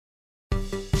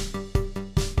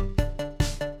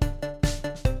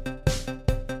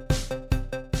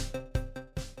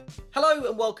Hello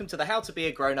and welcome to the How to Be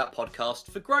a Grown-Up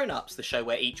podcast for grown-ups, the show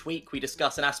where each week we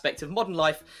discuss an aspect of modern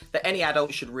life that any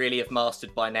adult should really have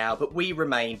mastered by now, but we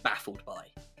remain baffled by.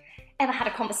 Ever had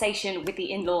a conversation with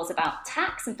the in-laws about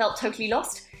tax and felt totally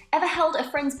lost? Ever held a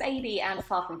friend's baby and,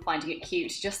 far from finding it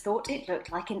cute, just thought it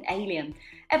looked like an alien?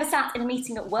 Ever sat in a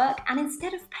meeting at work and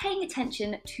instead of paying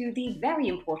attention to the very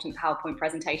important PowerPoint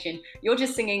presentation, you're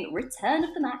just singing Return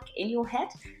of the Mac in your head?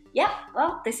 Yep,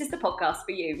 well, this is the podcast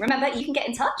for you. Remember, you can get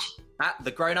in touch at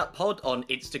The Grown Up Pod on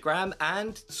Instagram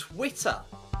and Twitter.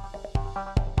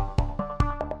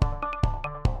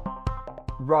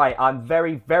 Right, I'm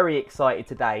very, very excited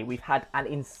today. We've had an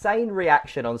insane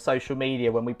reaction on social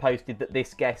media when we posted that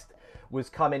this guest was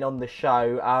coming on the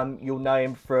show. You'll know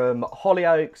him from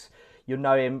Hollyoaks, you'll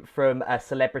know him from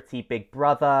Celebrity Big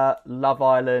Brother, Love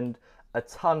Island, a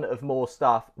ton of more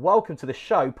stuff. Welcome to the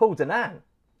show, Paul Danan.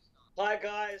 Hi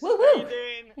guys, Woo-hoo. How you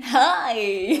doing? Hi.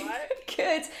 Right?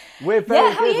 Good. We're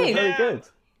very how are good. you? We're very good.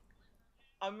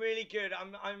 I'm really good.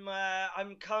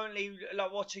 I'm currently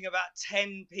watching about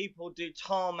 10 people do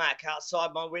tarmac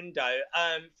outside my window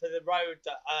for the road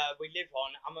that we live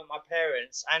on. I'm at my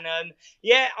parents, and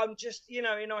I'm just in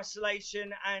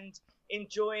isolation and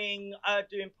enjoying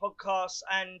doing podcasts,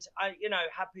 and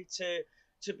happy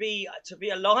to be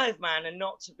alive, man, and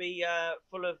not to be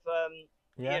full of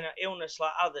illness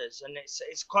like others. And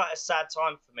it's quite a sad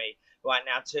time for me right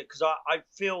now too, because I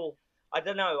feel, I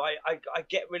don't know, I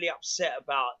get really upset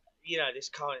about this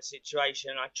current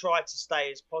situation. I try to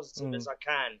stay as positive as I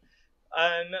can,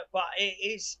 but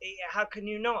how can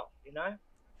you not,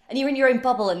 And you're in your own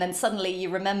bubble, and then suddenly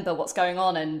you remember what's going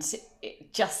on, and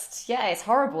it just, it's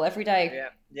horrible every day.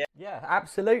 Yeah,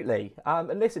 absolutely.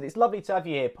 And listen, it's lovely to have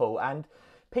you here, Paul, and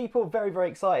people are very, very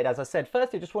excited. As I said,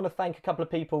 firstly, I just want to thank a couple of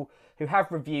people who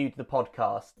have reviewed the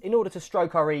podcast in order to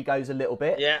stroke our egos a little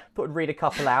bit. Yeah. Thought I'd read a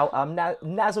couple out.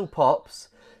 Nazzle Pops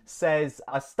says,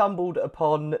 I stumbled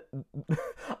upon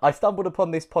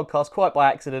this podcast quite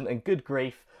by accident, and good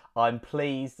grief, I'm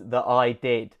pleased that I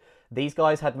did. These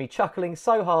guys had me chuckling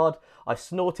so hard, I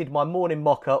snorted my morning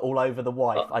mocha all over the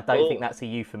wife. I don't think that's a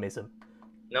euphemism.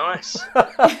 Nice.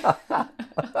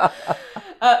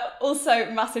 Also,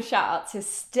 massive shout out to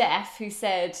Steph, who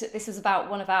said this was about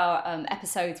one of our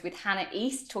episodes with Hannah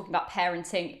East, talking about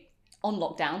parenting on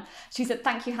lockdown. She said,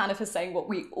 thank you, Hannah, for saying what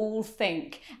we all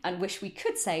think and wish we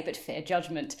could say, but fear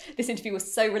judgment. This interview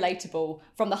was so relatable,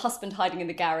 from the husband hiding in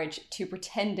the garage to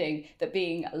pretending that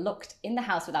being locked in the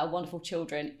house with our wonderful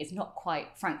children is not quite,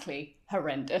 frankly,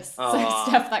 horrendous. So,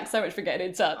 Steph, thanks so much for getting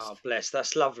in touch. Oh, bless.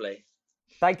 That's lovely.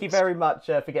 Thank you very much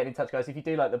for getting in touch, guys. If you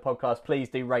do like the podcast, please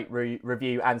do rate,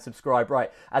 review and subscribe. Right,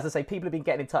 as I say, people have been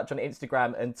getting in touch on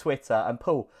Instagram and Twitter. And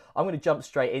Paul, I'm going to jump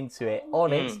straight into it.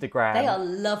 On Instagram... They are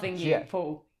loving you,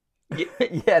 Paul.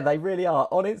 Yeah, they really are.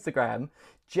 On Instagram,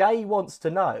 Jay wants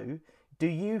to know, do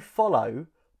you follow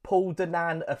Paul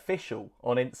Danan Official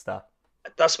on Insta?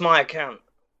 That's my account.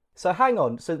 So hang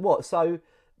on. So what? So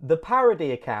the parody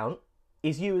account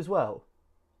is you as well?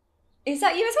 Is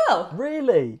that you as well?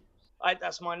 Really?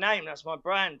 That's my name. That's my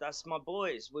brand. That's my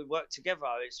boys. We work together.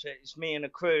 It's me and a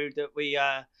crew that we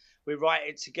write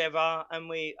it together, and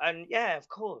yeah, of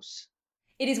course.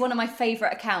 It is one of my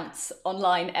favourite accounts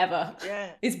online ever.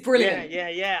 Yeah, it's brilliant.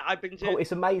 Yeah. I've been doing. Oh,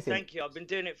 it's amazing. Thank you. I've been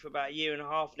doing it for about a year and a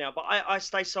half now, but I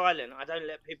stay silent. I don't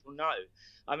let people know.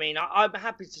 I mean, I'm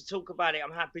happy to talk about it.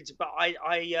 I'm happy to, but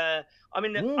I'm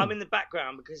in the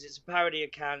background because it's a parody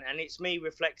account, and it's me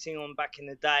reflecting on back in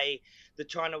the day, the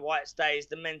China Whites days,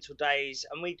 the mental days,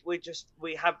 and we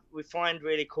find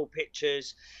really cool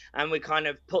pictures, and we kind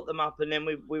of put them up, and then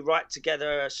we write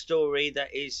together a story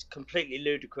that is completely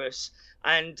ludicrous,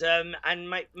 and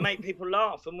make people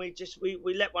laugh, and we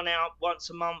let one out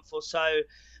once a month or so.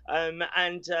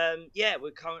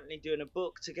 We're currently doing a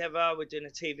book together. We're doing a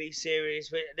TV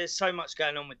series. There's so much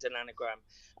going on with Dananagram,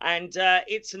 and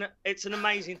it's an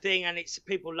amazing thing, and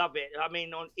people love it. I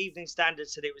mean, on Evening Standard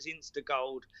said it was Insta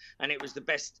Gold, and it was the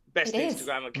best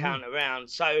Instagram account around.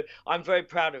 So I'm very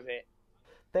proud of it.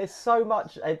 There's so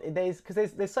much,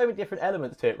 there's so many different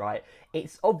elements to it, right?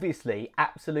 It's obviously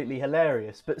absolutely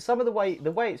hilarious, but some of the way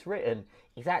it's written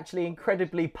is actually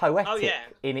incredibly poetic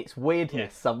in its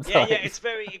weirdness sometimes. Yeah, it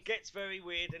gets very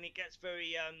weird, and it gets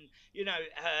very,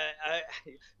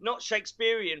 not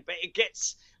Shakespearean, but it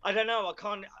gets, I don't know,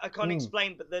 I can't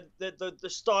explain, but the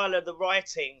style of the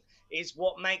writing is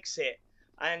what makes it.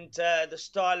 And the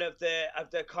style of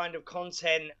the kind of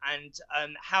content,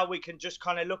 and how we can just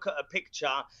kind of look at a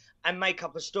picture and make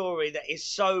up a story that is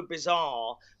so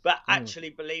bizarre but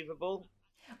actually believable.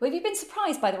 Well, have you been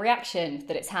surprised by the reaction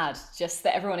that it's had? Just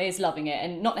that everyone is loving it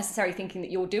and not necessarily thinking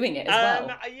that you're doing it as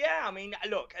well. Yeah, I mean,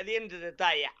 look, at the end of the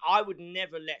day, I would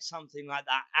never let something like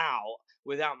that out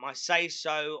without my say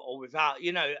so, or without,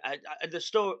 the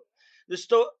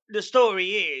story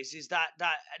is that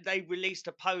they released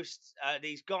a post.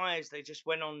 These guys, they just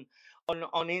went on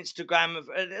Instagram of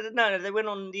no, they went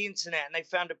on the internet and they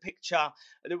found a picture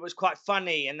that was quite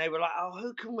funny, and they were like, oh,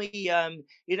 who can we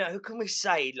who can we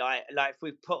say, like if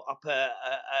we put up a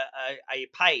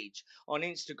page on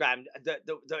Instagram that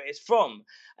it's from.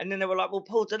 And then they were like, well,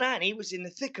 Paul Danan, he was in the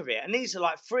thick of it. And these are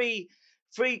like three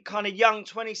kind of young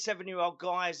 27-year-old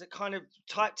guys that kind of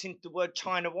typed in the word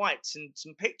China Whites, and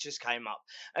some pictures came up,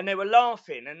 and they were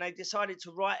laughing, and they decided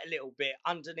to write a little bit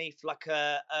underneath like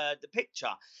the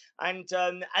picture. And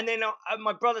then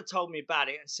my brother told me about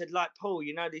it and said, like, Paul,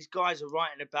 these guys are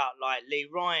writing about like Lee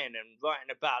Ryan and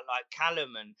writing about like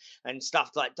Callum and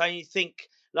stuff. Like, don't you think,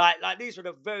 like these were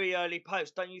the very early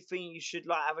posts, don't you think you should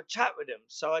like have a chat with them?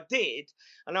 So I did,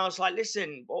 and I was like,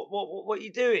 listen, what are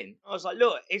you doing? I was like,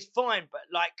 look, it's fine, but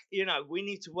like, we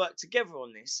need to work together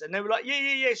on this. And they were like,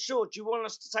 yeah, sure. Do you want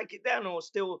us to take it down or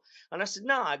still? And I said,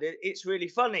 no, it's really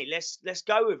funny. Let's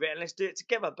go with it and let's do it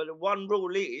together. But the one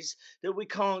rule is that we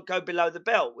can't go below the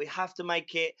belt. We have to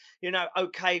make it,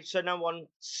 okay, so no one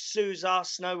sues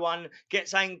us, no one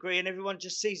gets angry, and everyone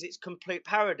just sees it's complete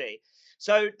parody.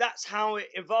 So that's how it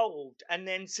evolved. And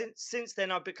then since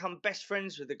then, I've become best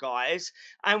friends with the guys,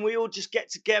 and we all just get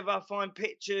together, find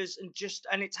pictures,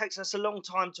 and it takes us a long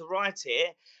time to write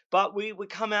it, but we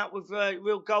come out with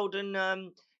real golden,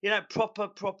 proper,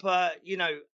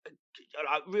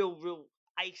 like real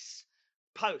ace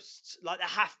posts. Like they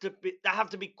have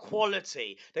to be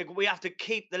quality. We have to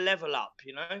keep the level up.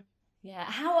 Yeah.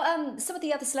 How some of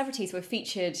the other celebrities were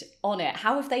featured on it.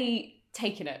 How have they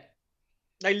taken it?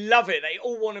 They love it. They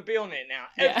all want to be on it now.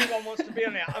 Yeah. Everyone wants to be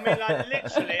on it. I mean, like,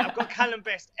 literally, I've got Callum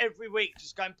Best every week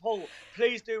just going, Paul,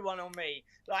 please do one on me.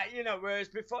 Like, whereas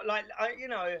before, I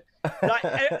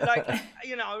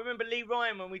remember Lee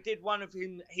Ryan, when we did one of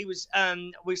him, he was,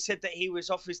 we said that he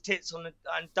was off his tits and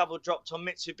double dropped on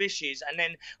Mitsubishis. And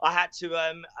then I had to,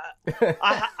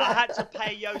 I had to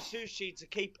pay Yo Sushi to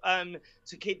keep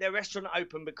their restaurant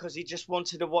open because he just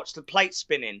wanted to watch the plate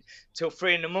spinning till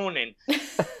 3 a.m.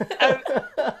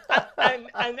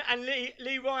 And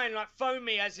Lee Ryan like phoned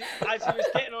me as he was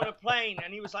getting on a plane,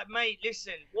 and he was like, mate,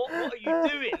 listen, what are you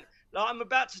doing? Like, I'm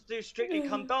about to do Strictly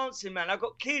Come Dancing, man. I've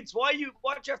got kids. Why do you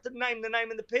have to name the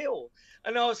name of the pill?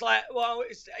 And I was like, well,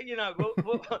 it's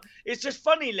it's just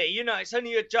funny, Lee. It's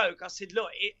only a joke. I said, look,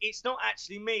 it's not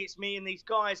actually me. It's me and these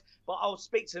guys. But I'll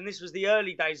speak to them. This was the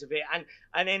early days of it. And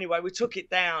anyway, we took it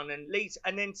down, and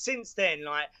then since then,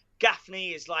 like,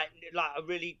 Gaffney is like I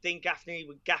really think Gaffney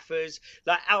with gaffers.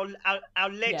 Like our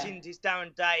legend is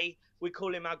Darren Day. We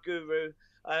call him our guru.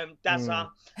 Dazza,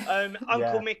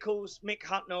 Uncle Mickles, Mick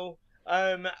Hucknall,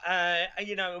 and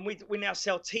we now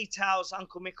sell tea towels,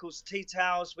 Uncle Mickles tea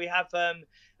towels. We have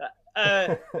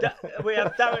we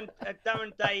have Darren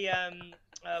Day.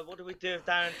 What do we do with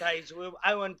Darren Day's?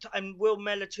 And Will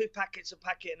Mellor, 2 packets, a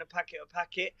packet, and a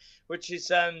packet, which is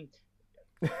 2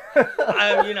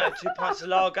 pints of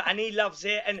lager, and he loves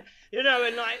it. And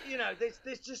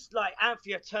there's just like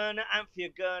Anthea Turner, Anthea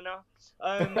Gurner,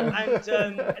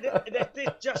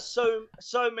 there's just so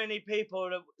many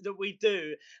people that we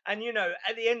do. And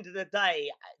at the end of the day,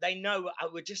 they know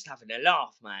we're just having a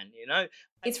laugh, man.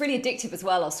 It's really addictive as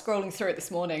well. I was scrolling through it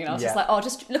this morning, and I was just like, oh,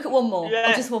 just look at one more. Yeah.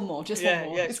 Oh, just one more. Yeah.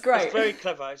 It's great.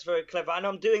 It's very clever. And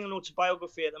I'm doing an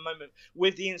autobiography at the moment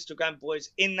with the Instagram boys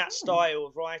in that style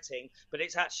of writing, but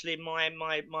it's actually my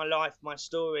life, my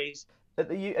stories.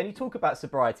 And you talk about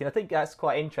sobriety, and I think that's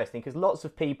quite interesting because lots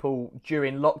of people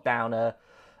during lockdown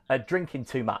are drinking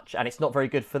too much, and it's not very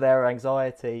good for their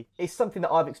anxiety. It's something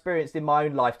that I've experienced in my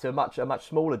own life to a much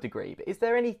smaller degree. But is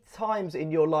there any times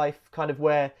in your life kind of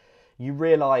where you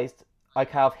realised,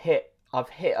 okay, I've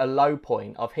hit a low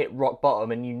point, I've hit rock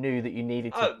bottom, and you knew that you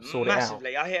needed to sort it out?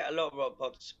 Massively. I hit a lot of rock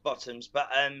bottoms, but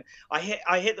I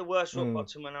hit the worst rock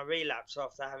bottom when I relapsed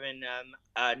after having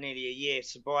nearly a year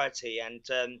sobriety. And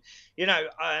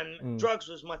drugs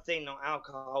was my thing, not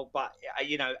alcohol. But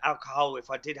alcohol, if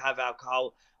I did have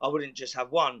alcohol, I wouldn't just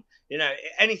have one.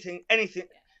 Anything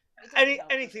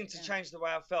anything to change the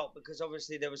way I felt, because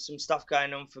obviously there was some stuff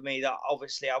going on for me that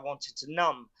obviously I wanted to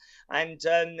numb. And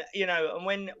you know,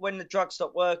 and when the drugs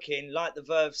stop working, like the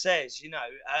Verve says, you know,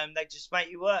 they just make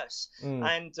you worse.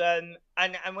 And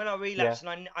when I relapsed,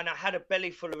 and I had a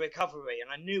belly full of recovery,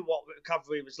 and I knew what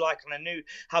recovery was like, and I knew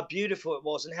how beautiful it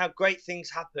was, and how great things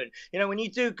happen. You know, when you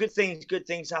do good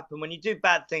things happen. When you do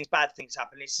bad things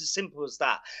happen. It's as simple as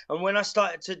that. And when I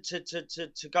started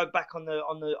to go back on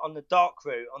the dark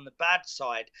route, on the bad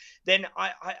side, then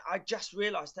I just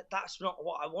realised that that's not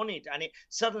what I wanted, and it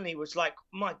suddenly was like,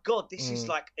 my God, this is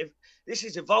like, if this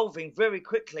is evolving very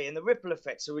quickly, and the ripple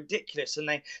effects are ridiculous, and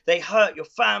they hurt your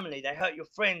family, they hurt your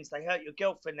friends, they hurt your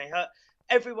girlfriend, they hurt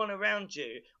everyone around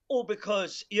you, all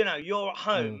because, you know, you're at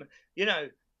home, you know,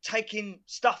 taking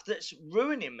stuff that's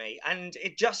ruining me. And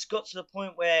it just got to the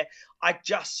point where I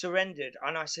just surrendered,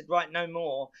 and I said, right, no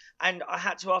more. And I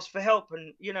had to ask for help.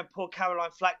 And, you know, poor Caroline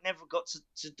Flack never got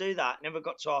to do that, never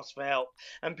got to ask for help.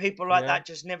 And people like that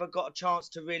just never got a chance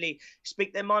to really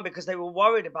speak their mind, because they were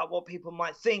worried about what people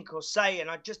might think or say.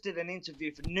 And I just did an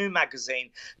interview for New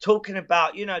Magazine talking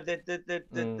about, you know,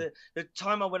 the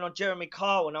time I went on Jeremy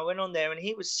Kyle, and I went on there, and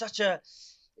he was such a,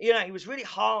 you know, he was really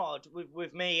hard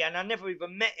with me, and I never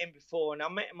even met him before. And I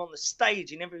met him on the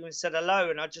stage. He never even said hello.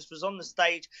 And I just was on the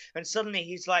stage, and suddenly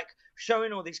he's like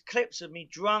showing all these clips of me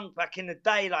drunk back in the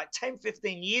day, like 10,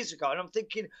 15 years ago. And I'm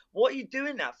thinking, what are you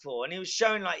doing that for? And he was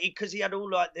showing, like, because he had all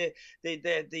like the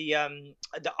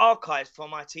archives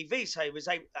from ITV. So he was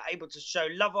able to show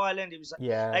Love Island. He was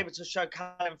able to show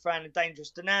Callum Fran and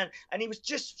Dangerous Danan. And he was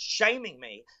just shaming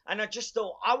me. And I just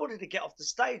thought, I wanted to get off the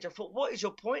stage. I thought, what is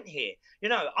your point here? You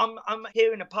know, I'm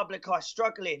here in the public eye,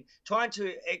 struggling, trying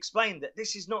to explain that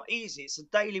this is not easy. It's a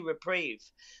daily reprieve,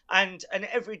 and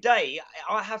every day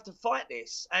I have to fight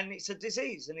this, and it's a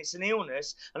disease, and it's an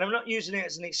illness, and I'm not using it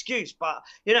as an excuse, but,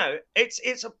 you know,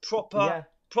 it's a proper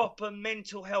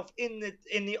mental health in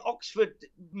the Oxford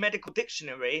Medical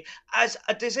Dictionary as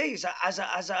a disease, as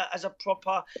a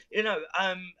proper, you know,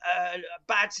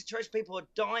 bad situation. People are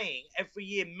dying every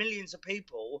year. Millions of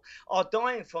people are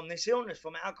dying from this illness,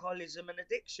 from alcoholism and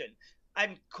addiction,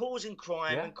 and causing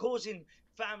crime and causing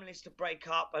families to break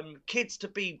up, and kids to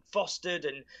be fostered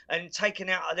and taken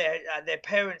out of their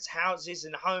parents' houses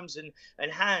and homes and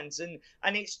hands, and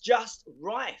it's just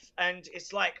rife. And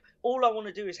it's like, all I want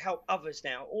to do is help others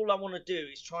now. All I want to do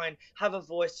is try and have a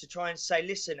voice to try and say,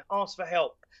 listen, ask for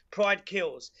help. Pride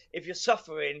kills. If you're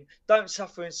suffering, don't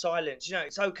suffer in silence. You know,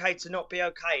 it's okay to not be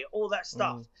okay. All that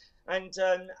stuff. And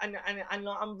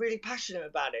I'm really passionate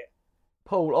about it.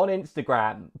 Paul, on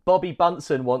Instagram, Bobby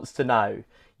Bunsen wants to know,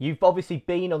 you've obviously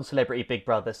been on Celebrity Big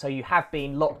Brother, so you have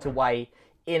been locked away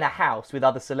in a house with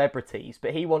other celebrities,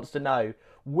 but he wants to know,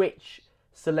 which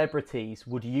celebrities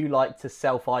would you like to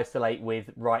self-isolate with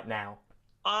right now?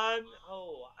 I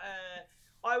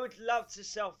would love to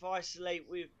self-isolate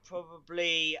with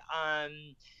probably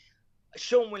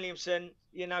Sean Williamson.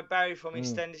 You know, Barry from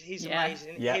EastEnders, he's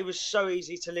amazing. He was so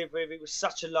easy to live with. He was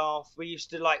such a laugh. We used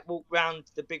to like walk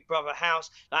round the Big Brother house,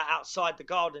 like outside the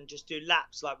garden, just do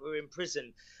laps like we were in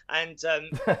prison. And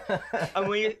and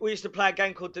we used to play a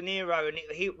game called De Niro, and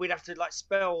we'd have to like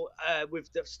spell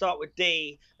start with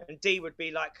D, and D would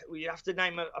be like, we'd have to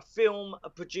name a film, a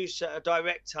producer, a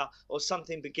director, or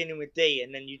something beginning with D,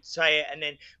 and then you'd say it, and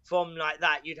then from like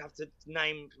that you'd have to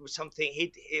name something.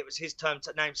 It was his turn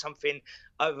to name something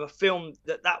of a film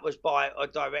that was by a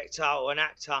director or an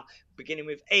actor beginning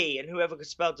with E, and whoever could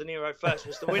spell De Niro first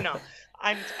was the winner.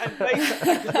 and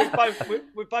basically,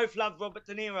 we both love Robert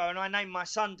De Niro, and I named my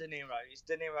son De Niro. He's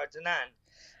De Niro Danan.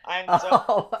 And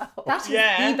that is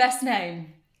the best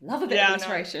name. Love a bit of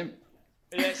alliteration.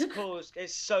 Yeah, it's cool.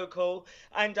 It's so cool.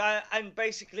 And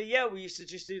basically, we used to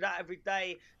just do that every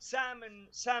day. Sam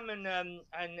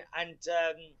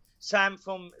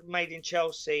from Made in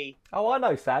Chelsea. Oh, I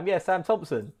know Sam. Yeah, Sam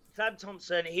Thompson. Sam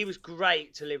Thompson, he was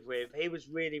great to live with. He was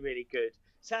really, really good.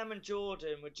 Sam and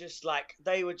Jordan were just like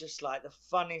the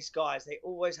funniest guys. They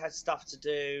always had stuff to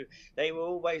do. They were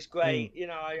always great. You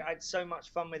know, I had so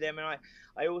much fun with them. And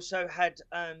I also had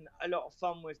a lot of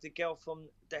fun with the girl from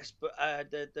Desperate,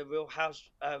 the Real House.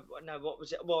 What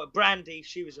was it? Well, Brandy,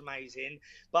 she was amazing.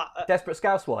 But Desperate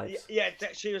Housewives. Yeah,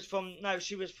 she was from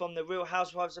the Real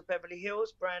Housewives of Beverly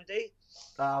Hills. Brandy.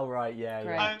 Oh right,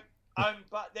 yeah.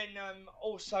 But then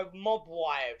also Mob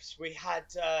Wives. We had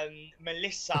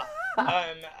Melissa.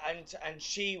 And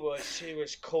she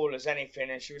was cool as anything,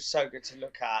 and she was so good to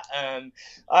look at.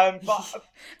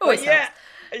 But yeah,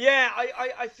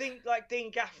 I think like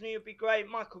Dean Gaffney would be great.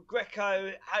 Michael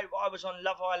Greco. I was on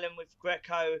Love Island with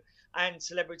Greco and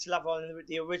Celebrity Love Island with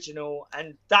the original,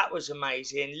 and that was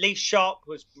amazing. Lee Sharp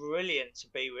was brilliant to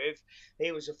be with.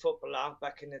 He was a footballer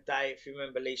back in the day, if you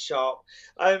remember Lee Sharp.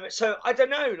 So I don't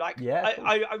know, like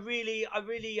I really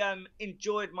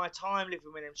enjoyed my time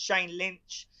living with him. Shane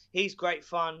Lynch, he's great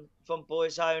fun from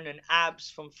Boyzone, and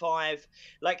Abs from Five.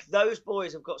 Like those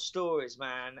boys have got stories,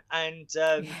 man, and.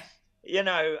 You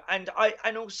know, and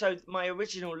also my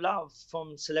original love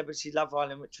from Celebrity Love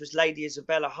Island, which was Lady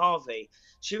Isabella Harvey.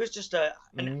 She was just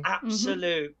an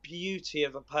absolute beauty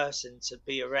of a person to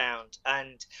be around,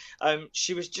 and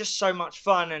she was just so much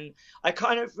fun. And I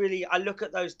look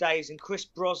at those days, and Pierce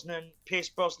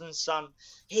Brosnan's son,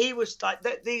 he was like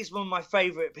these were my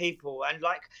favorite people, and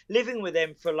like living with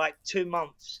them for like 2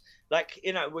 months, like,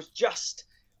 you know, was just.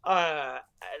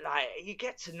 Like you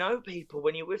get to know people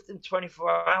when you're with them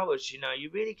 24 hours, you know,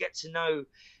 you really get to know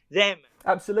them.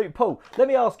 Absolutely. Paul, let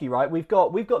me ask you, right, we've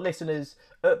got listeners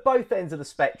at both ends of the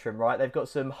spectrum, right? They've got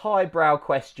some highbrow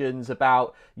questions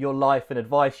about your life and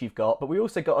advice you've got, but we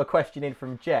also got a question in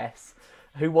from Jess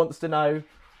who wants to know,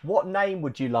 what name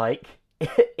would you like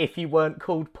if you weren't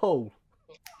called Paul?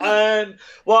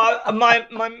 Well,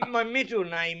 my middle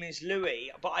name is Louis,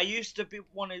 but I used to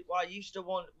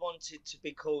wanted to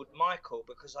be called Michael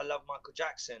because I love Michael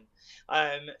Jackson.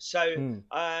 I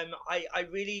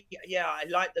really, I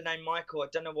like the name Michael. I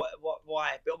don't know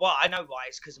why, but I know why.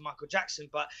 It's because of Michael Jackson.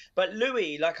 But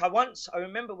Louis, like I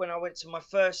remember when I went to my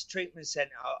first treatment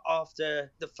center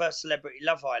after the first Celebrity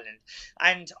Love Island,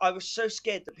 and I was so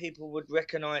scared that people would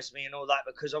recognize me and all that,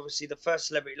 because obviously the first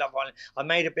Celebrity Love Island, I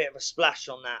made a bit of a splash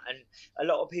on that, and a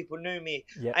lot of people knew me.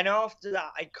 Yep. And after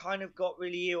that, I kind of got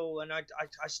really ill, and I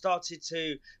started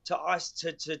to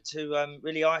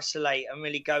really isolate and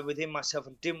really go within myself,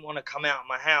 and didn't want to come out of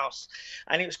my house.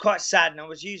 And it was quite sad, and I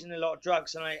was using a lot of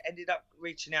drugs, and I ended up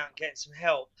reaching out and getting some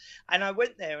help. And I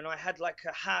went there, and I had like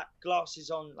a hat, glasses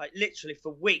on, like literally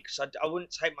for weeks. I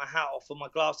wouldn't take my hat off or my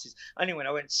glasses only when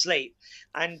I went to sleep.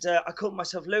 And I called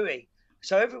myself Louis,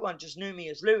 so everyone just knew me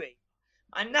as Louis.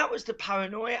 And that was the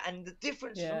paranoia. And the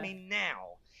difference for me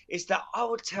now is that I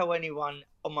would tell anyone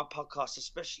on my podcast,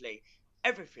 especially,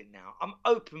 everything now. I'm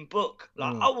open book.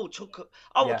 Like I will talk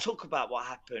about what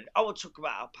happened. I will talk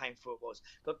about how painful it was.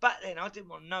 But back then, I didn't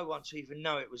want no one to even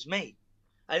know it was me.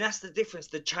 And that's the difference,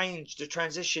 the change, the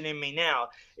transition in me now,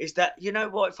 is that, you know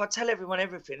what, if I tell everyone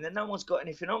everything, then no one's got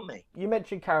anything on me. You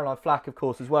mentioned Caroline Flack, of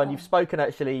course, as well, and you've spoken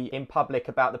actually in public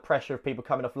about the pressure of people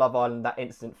coming off Love Island, that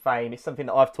instant fame. It's something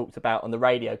that I've talked about on the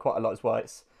radio quite a lot as well.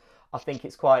 I think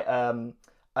it's quite an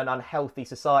unhealthy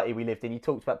society we lived in. You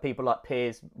talked about people like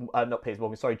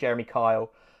Jeremy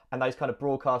Kyle, and those kind of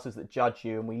broadcasters that judge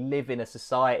you, and we live in a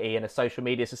society, in a social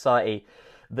media society,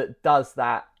 that does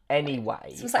that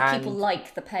anyway. So it's like people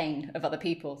like the pain of other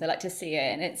people. They like to see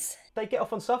it, and they get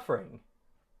off on suffering.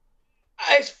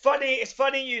 It's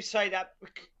funny you say that.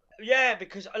 Yeah,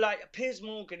 because like Piers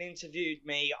Morgan interviewed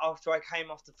me after I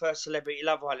came off the first Celebrity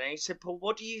Love Island. He said, Paul,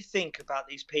 what do you think about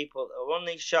these people that are on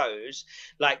these shows,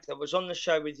 like that was on the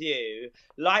show with you,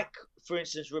 like, for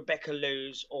instance, Rebecca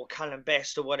Lewis or Callum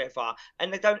Best or whatever,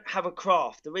 and they don't have a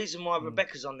craft? The reason why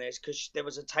Rebecca's on there is because there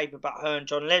was a tape about her and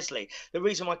John Leslie. The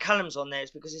reason why Callum's on there is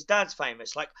because his dad's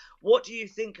famous. Like, what do you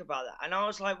think about that? And I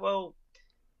was like, well,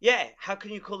 yeah, how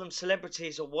can you call them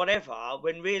celebrities or whatever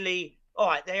when really... All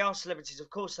right, they are celebrities, of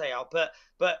course they are, but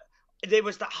there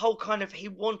was that whole kind of, he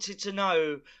wanted to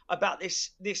know about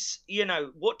this, you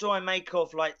know, what do I make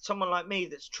of like someone like me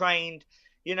that's trained,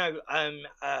 you know,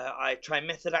 I trained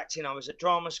method acting, I was at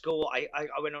drama school, I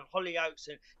went on Hollyoaks,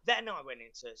 and then I went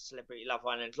into Celebrity Love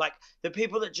Island. Like the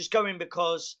people that just go in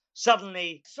because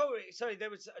suddenly, sorry, there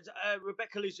was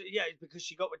Rebecca Lewis, yeah, because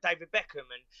she got with David Beckham,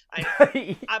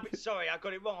 and Abby, sorry, I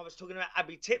got it wrong. I was talking about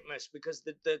Abby Titmus, because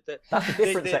the that's a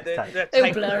different sex tape.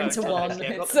 They'll blur into one.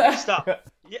 I got them mixed up.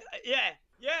 Yeah,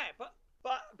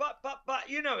 but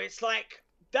you know, it's like,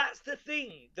 that's the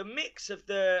thing, the mix of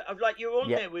like, you're on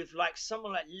there with like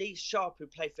someone like Lee Sharp, who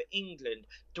played for England,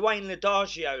 Dwayne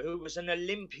Ladagio, who was an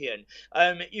Olympian,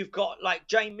 you've got like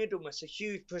Jane Middlemas, a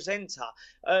huge presenter,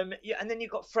 and then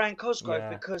you've got Frank Cosgrove,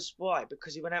 because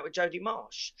he went out with Jodie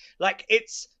Marsh. Like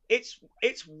it's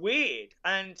weird,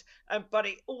 and but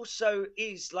it also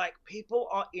is like, people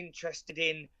are interested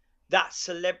in that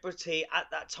celebrity at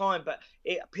that time, but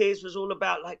it appears was all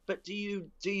about like, but do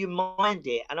you mind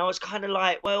it? And I was kind of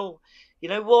like, well, you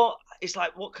know what, it's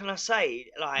like, what can I say?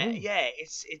 Like, yeah,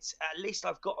 it's at least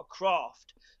I've got a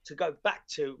craft to go back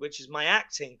to, which is my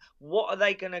acting. What are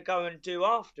they going to go and do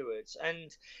afterwards?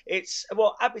 And it's,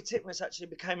 well, Abby Titmus actually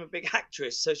became a big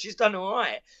actress, so she's done all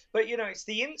right. But, you know, it's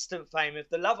the instant fame of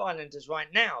the Love Islanders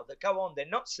right now that go on. They're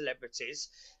not celebrities.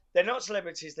 They're not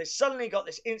celebrities. They suddenly got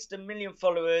this instant million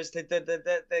followers. They're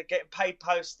getting paid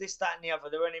posts, this, that, and the other.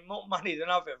 They're earning more money than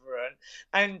I've ever earned.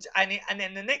 And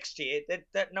then the next year,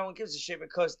 that no one gives a shit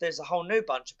because there's a whole new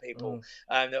bunch of people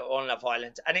that are on Love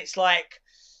Island. And it's like,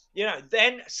 you know,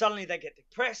 then suddenly they get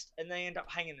depressed and they end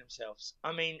up hanging themselves.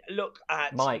 I mean, look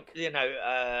at Mike. You know,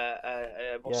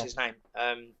 what's his name?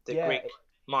 The Greek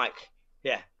Mike.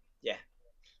 Yeah.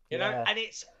 You know, and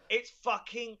it's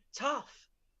fucking tough.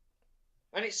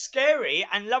 And it's scary,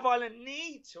 and Love Island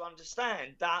need to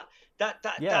understand that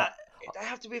they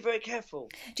have to be very careful.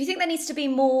 Do you think there needs to be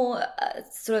more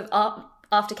sort of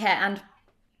aftercare and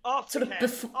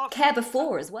care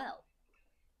before as well?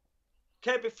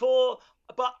 Care before,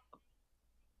 but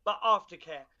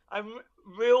aftercare, and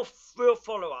real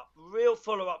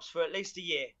follow-ups for at least a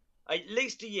year.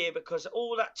 Because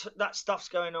all that stuff's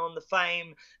going on, the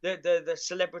fame, the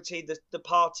celebrity, the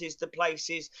parties, the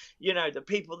places, you know, the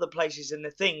people, the places and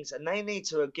the things, and they need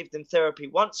to give them therapy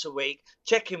once a week,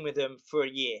 check in with them for a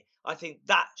year. I think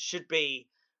that should be,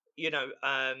 you know,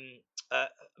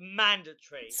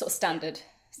 mandatory. Sort of standard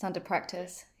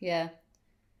practice, yeah.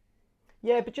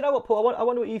 Yeah, but you know what, Paul? I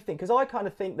wonder what you think, because I kind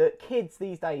of think that kids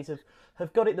these days have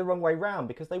got it the wrong way round,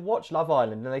 because they watch Love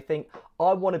Island and they think,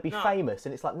 I want to be famous.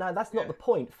 And it's like, no, that's not the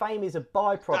point. Fame is a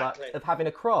byproduct of having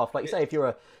a craft. Like you say, if you're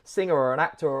a singer or an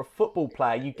actor or a football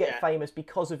player, you get famous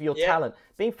because of your talent.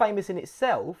 Being famous in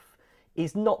itself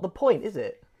is not the point, is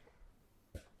it?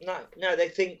 No, they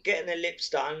think getting their lips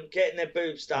done, getting their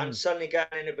boobs done, suddenly going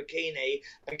in a bikini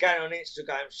and going on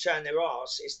Instagram showing their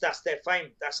arse, that's their fame.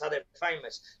 That's how they're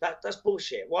famous. That's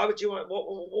bullshit. Why would you want?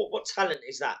 What talent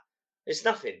is that? It's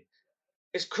nothing.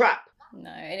 It's crap.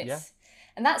 No,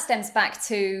 and that stems back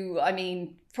to, I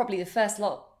mean, probably the first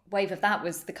wave of that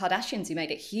was the Kardashians, who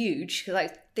made it huge.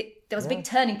 Like there was a big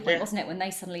turning point, wasn't it, when they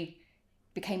suddenly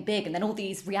became big, and then all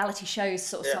these reality shows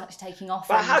sort of started taking off.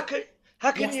 But how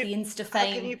can you, the Insta fame,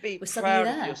 how can you be was proud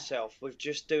there. of yourself with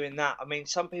just doing that? I mean,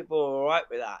 some people are all right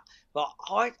with that, but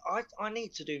I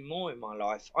need to do more in my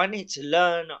life. I need to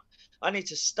learn. I need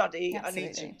to study. Absolutely. I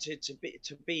need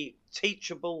to be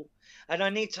teachable, and I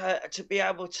need to be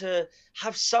able to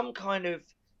have some kind of,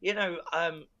 you know,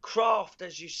 craft,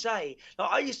 as you say.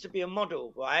 Like, I used to be a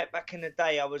model, right? Back in the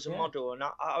day, I was a model, and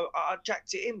I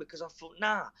jacked it in because I thought,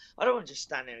 nah, I don't want to just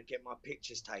stand there and get my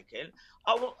pictures taken.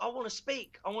 I want to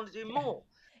speak. I want to do more.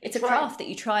 It's a craft that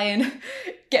you try and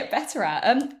get better at.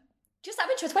 Just out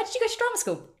of interest, where did you go to drama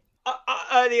school?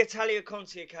 The Italia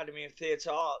Conti Academy of Theatre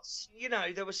Arts. You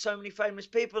know, there were so many famous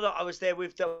people that I was there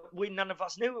with that none of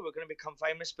us knew we were going to become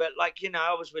famous. But, like, you know,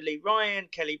 I was with Lee Ryan,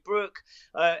 Kelly Brook,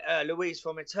 Louise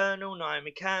from Eternal,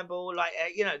 Naomi Campbell. Like,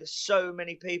 you know, there's so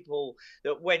many people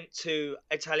that went to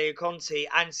Italia Conti,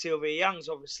 and Sylvia Youngs,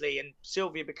 obviously. And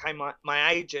Sylvia became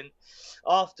my agent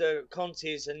after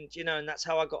Conti's, and, you know, and that's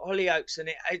how I got Hollyoaks. And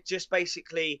it just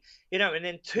basically, you know, and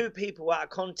then two people out of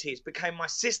Conti's became my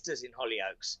sisters in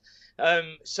Hollyoaks.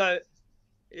 So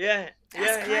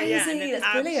that's crazy. And then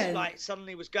that's brilliant. Like,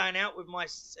 suddenly was going out with my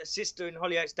sister in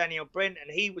Hollyoaks, Danielle Brent, and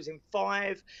he was in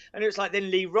 5, and it was like then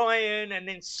Lee Ryan, and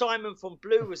then Simon from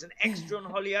Blue was an extra on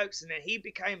Hollyoaks, and then he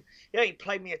became, he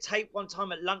played me a tape one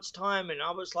time at lunchtime, and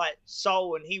I was like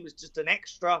Soul, and he was just an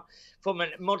extra from a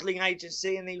modelling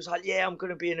agency, and he was like, I'm going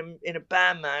to be in a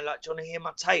band, man, like, do you want to hear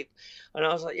my tape? And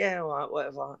I was like, all right,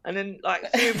 whatever. And then, like,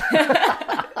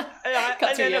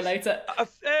 Cut to a year later.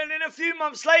 And then a few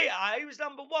months later, he was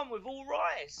number 1 with All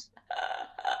Rise.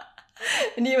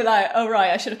 And you were like, oh,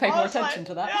 right, I should have paid more attention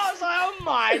to that. Yeah, I was like, oh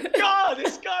my God,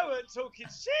 this guy wasn't talking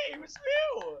shit. He was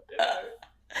real. You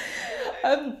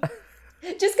know?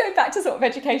 Just going back to sort of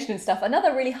education and stuff,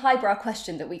 another really highbrow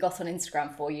question that we got on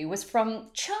Instagram for you was from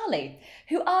Charlie,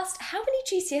 who asked, how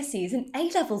many GCSEs and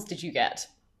A-levels did you get?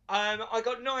 I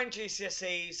got 9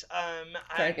 GCSEs.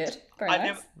 Very good. Very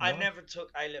nice. I never took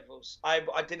A-levels. I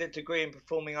did a degree in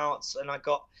performing arts, and I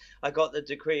got the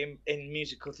degree in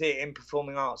musical theatre in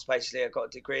performing arts. Basically, I got a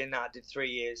degree in that. I did 3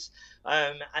 years,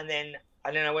 and then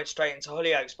I went straight into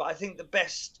Hollyoaks. But I think the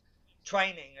best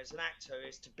training as an actor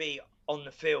is to be on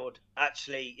the field,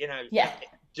 actually, you know,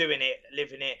 doing it,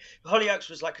 living it. Hollyoaks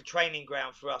was like a training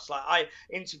ground for us. Like, I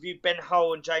interviewed Ben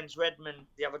Hull and James Redmond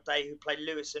the other day, who played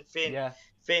Lewis and Finn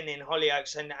in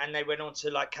Hollyoaks, and they went on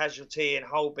to like Casualty and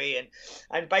Holby,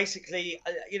 and basically,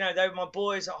 you know, they were my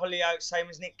boys at Hollyoaks, same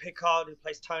as Nick Pickard, who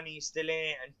plays Tony, still in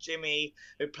it, and Jimmy,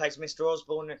 who plays Mr.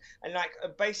 Osborne, and like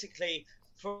basically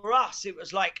for us, it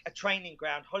was like a training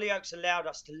ground. Hollyoaks allowed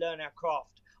us to learn our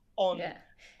craft on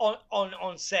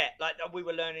set. Like we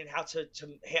were learning how to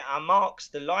hit our marks,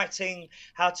 the lighting,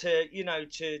 how to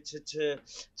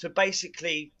to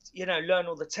basically learn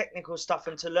all the technical stuff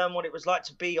and to learn what it was like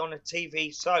to be on a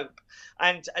TV soap.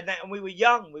 And we were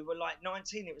young. We were like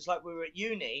 19. It was like we were at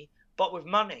uni, but with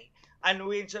money. And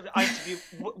I interviewed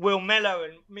Will Mello,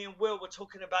 and me and Will were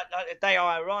talking about like the day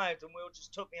I arrived, and Will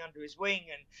just took me under his wing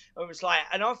and was like,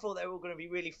 and I thought they were all going to be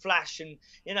really flash and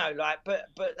but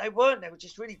they weren't. They were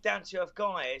just really down to earth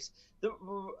guys that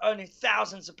were earning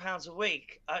thousands of pounds a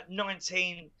week at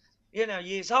 19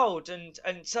 years old, and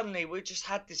suddenly we just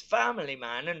had this family,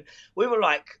 man, and we were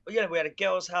like, we had a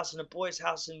girl's house and a boy's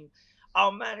house, and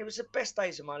oh man, it was the best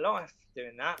days of my life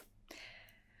doing that.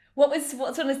 What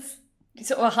sort of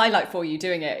a highlight for you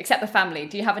doing it, except the family?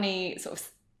 Do you have any sort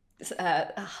of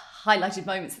highlighted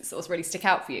moments that sort of really stick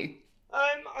out for you?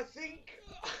 I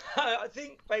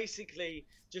think basically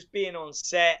just being on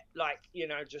set, like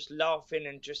just laughing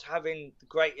and just having the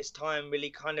greatest time, really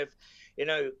kind of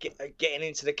getting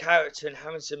into the character and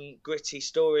having some gritty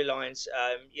storylines.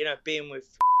 Being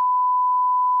with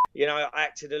I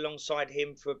acted alongside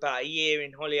him for about a year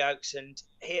in Hollyoaks, and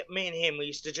me and him, we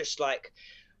used to just like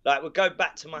we'd go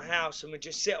back to my house and we'd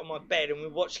just sit on my bed and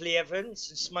we'd watch Lee Evans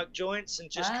and smoke joints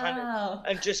and just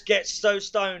and just get so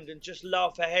stoned and just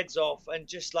laugh our heads off, and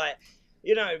just like,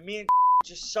 me and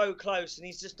just so close, and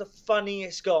he's just the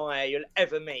funniest guy you'll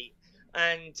ever meet.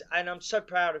 And I'm so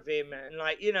proud of him, and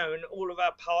and all of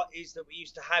our parties that we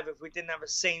used to have, if we didn't have a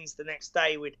scenes the next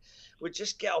day, we'd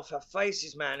just get off our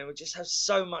faces, man, and we'd just have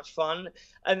so much fun.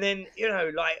 And then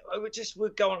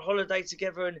we'd go on holiday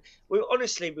together, and we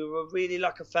were really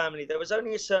like a family. There was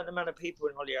only a certain amount of people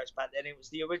in Hollyoaks back then. It was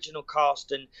the original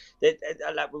cast, and we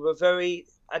were very,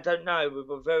 we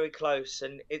were very close,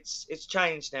 and it's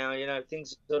changed now.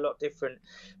 Things are a lot different,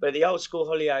 but the old school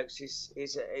Hollyoaks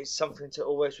is something to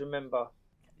always remember.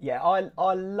 Yeah,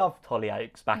 I loved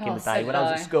Hollyoaks back in the day when I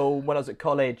was at school, when I was at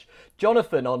college.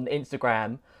 Jonathan on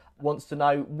Instagram wants to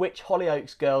know, which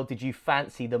Hollyoaks girl did you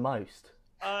fancy the most?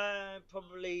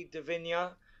 Probably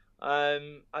Davinia.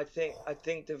 I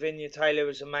think Davinia Taylor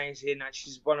was amazing.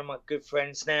 She's one of my good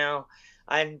friends now,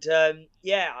 and I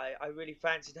really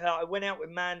fancied her. I went out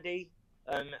with Mandy,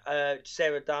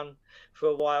 Sarah Dunn, for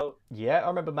a while. Yeah, I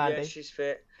remember Mandy. Yeah, she's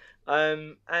fit.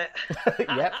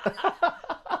 Yep.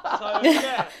 So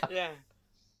yeah.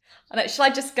 And shall I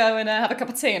just go and have a cup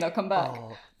of tea and I'll come back?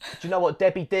 Oh, do you know what?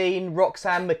 Debbie Dean,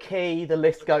 Roxanne McKee, the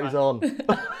list goes on.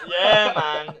 Yeah,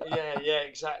 man. Yeah,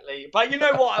 exactly. But you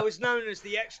know what? I was known as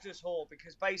the extras whore,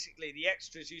 because basically the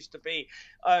extras used to be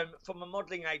from a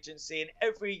modelling agency, and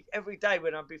every day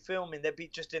when I'd be filming, they'd be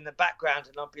just in the background,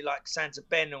 and I'd be like Santa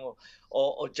Ben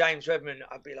or James Redmond.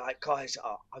 I'd be like, guys,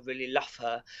 I really love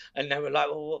her. And they were like,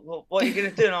 well, what are you going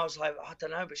to do? And I was like, I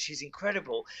don't know, but she's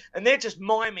incredible. And they're just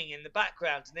miming in the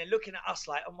background, and they're looking at us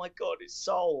like, oh my God, it's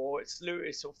Sol, or it's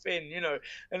Lewis or Finn,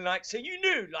 and so you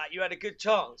knew you had a good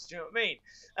chance. Do you know what I mean?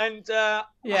 And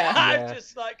I'm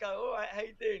just like, all right, how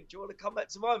you doing? Do you want to come back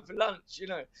to mine for lunch?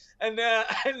 And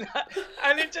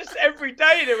it just, every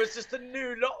day there was just a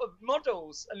new lot of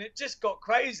models, and it just got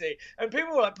crazy. And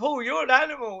people were like, Paul, you're an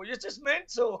animal. You're just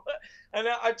mental. And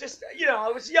I just, I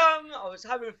was young, I was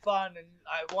having fun, and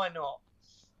why not?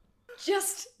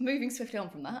 Just moving swiftly on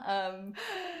from that,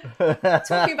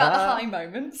 talking about the high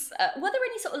moments, were there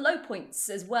any sort of low points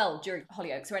as well during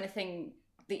Hollyoaks, or anything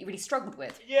that you really struggled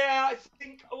with? Yeah, I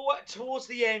think towards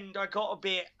the end I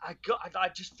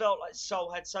just felt like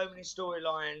Sol had so many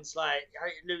storylines, like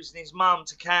losing his mum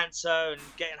to cancer and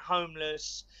getting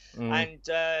homeless, and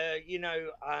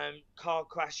car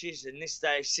crashes, and his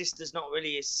sister's not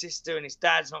really his sister, and his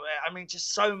dad's not. I mean,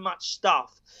 just so much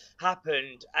stuff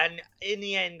happened, and in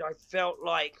the end I felt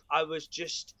like I was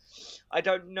just, I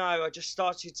don't know, I just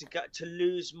started to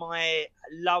lose my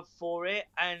love for it,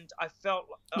 and I felt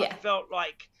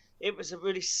like it was a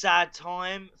really sad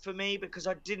time for me, because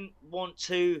I didn't want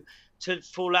to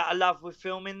fall out of love with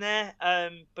filming there,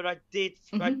 but I did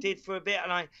for a bit,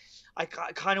 and I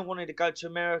kind of wanted to go to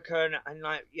America and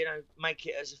make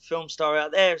it as a film star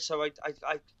out there. So I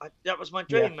that was my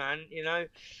dream, man.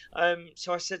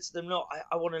 So I said to them, look,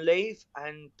 I want to leave,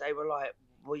 and they were like,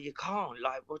 well, you can't.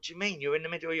 Like, what do you mean? You're in the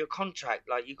middle of your contract.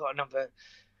 Like, you got another,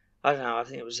 I don't know, I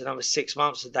think it was another 6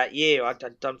 months of that year.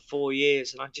 I'd done 4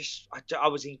 years, and I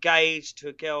was engaged to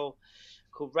a girl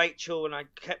called Rachel, and I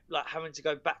kept having to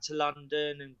go back to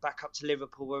London and back up to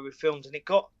Liverpool where we filmed, and it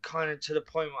got kind of to the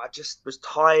point where I just was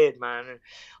tired, man, and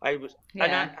I was,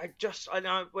 and I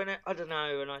don't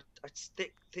know, and I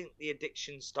think the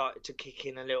addiction started to kick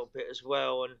in a little bit as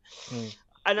well, and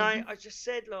And I just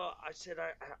said, look,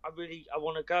 I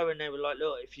want to go. And they were like,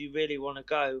 look, if you really want to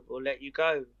go, we'll let you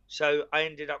go. So I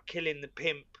ended up killing the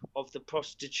pimp of the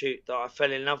prostitute that I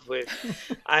fell in love with.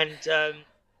 And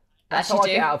that's how I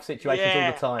get out of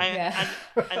situations all the time.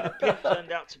 And the pimp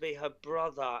turned out to be her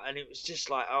brother, and it was just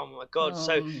like, oh my God.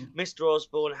 So Mr.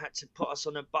 Osborne had to put us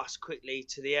on a bus quickly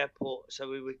to the airport so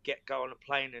we would go on a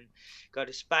plane and go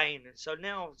to Spain. And so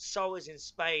now Sol is in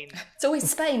Spain. It's always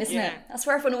Spain, isn't it? That's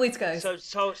where everyone always goes. So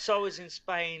Sol is in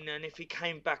Spain, and if he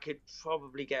came back, he'd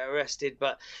probably get arrested.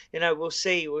 But, we'll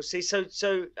see. So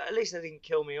at least they didn't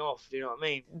kill me off, you know what I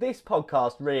mean? This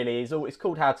podcast really it's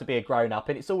called How to Be a Grown Up,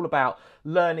 and it's all about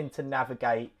learning to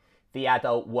navigate the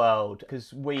adult world,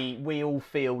 because we all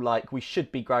feel like we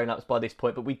should be grown-ups by this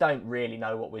point, but we don't really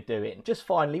know what we're doing. Just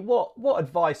finally, what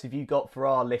advice have you got for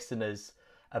our listeners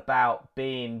about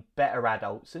being better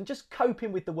adults and just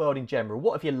coping with the world in general?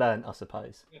 What have you learned, I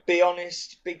suppose? Be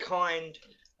honest, be kind,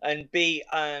 and be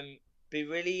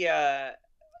really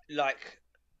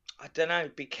I don't know,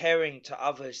 be caring to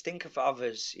others, think of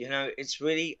others. It's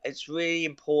really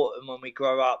important when we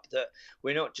grow up that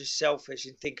we're not just selfish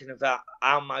in thinking about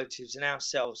our motives and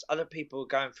ourselves. Other people are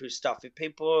going through stuff. If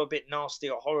people are a bit nasty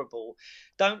or horrible,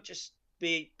 don't just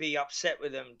be upset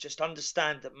with them. Just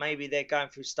understand that maybe they're going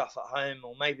through stuff at home,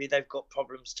 or maybe they've got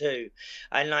problems too.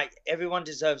 And everyone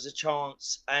deserves a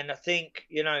chance. And I think,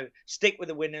 stick with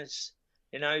the winners.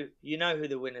 You know who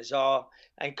the winners are,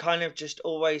 and kind of just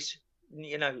always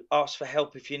ask for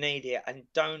help if you need it, and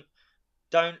don't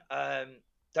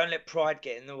let pride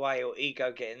get in the way or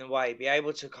ego get in the way. Be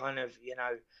able to kind of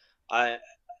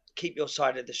keep your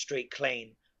side of the street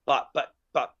clean, but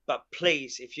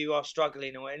please, if you are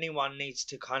struggling or anyone needs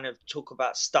to kind of talk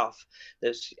about stuff,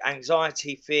 there's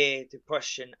anxiety, fear,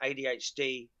 depression,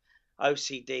 ADHD,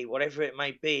 OCD, whatever it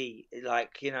may be,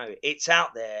 it's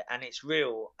out there and it's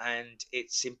real, and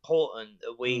it's important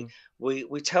that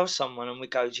we tell someone and we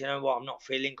go, do you know what, I'm not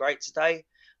feeling great today,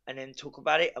 and then talk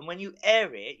about it. And when you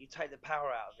air it, you take the power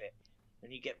out of it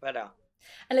and you get better.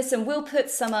 And listen, we'll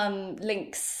put some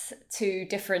links to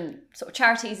different sort of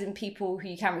charities and people who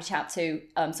you can reach out to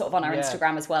sort of on our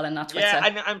Instagram as well, and our Twitter.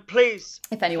 Yeah, and please,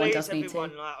 if anyone does need to.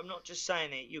 I'm not just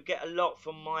saying it, you get a lot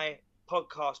from my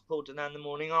podcast, Paul Denham, The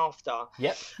Morning After.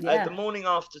 Yep. The Morning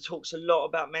After talks a lot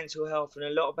about mental health and a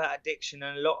lot about addiction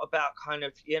and a lot about kind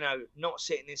of, not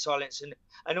sitting in silence.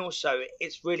 And also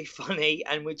it's really funny.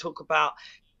 And we talk about,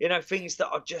 things that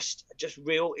are just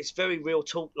real. It's very real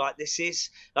talk, like this is.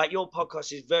 Like your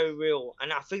podcast is very real.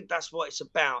 And I think that's what it's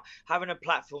about, having a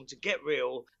platform to get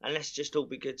real, and let's just all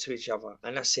be good to each other.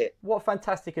 And that's it. What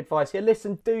fantastic advice. Yeah,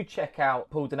 listen, do check out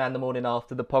Paul Denham, The Morning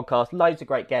After, the podcast. Loads of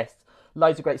great guests.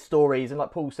 Loads of great stories, and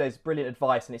like Paul says, brilliant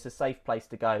advice, and it's a safe place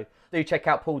to go. Do check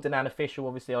out Paul Denham Official,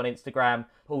 obviously, on Instagram.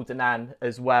 Paul Denham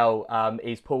as well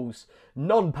is Paul's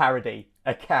non-parody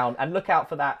account, and look out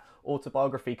for that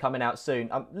autobiography coming out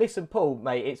soon. Listen, Paul,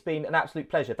 mate, it's been an absolute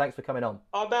pleasure. Thanks for coming on.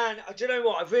 Oh man, do you know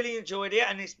what? I've really enjoyed it,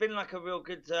 and it's been like a real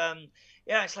good,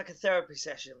 it's like a therapy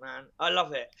session, man. I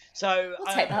love it. So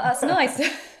I'll take that. That's nice.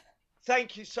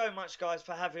 Thank you so much, guys,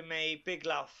 for having me. Big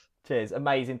love. Cheers.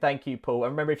 Amazing. Thank you, Paul.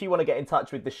 And remember, if you want to get in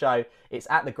touch with the show, it's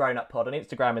at The Grown Up Pod on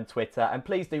Instagram and Twitter. And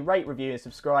please do rate, review and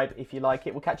subscribe if you like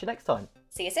it. We'll catch you next time.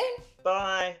 See you soon.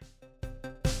 Bye.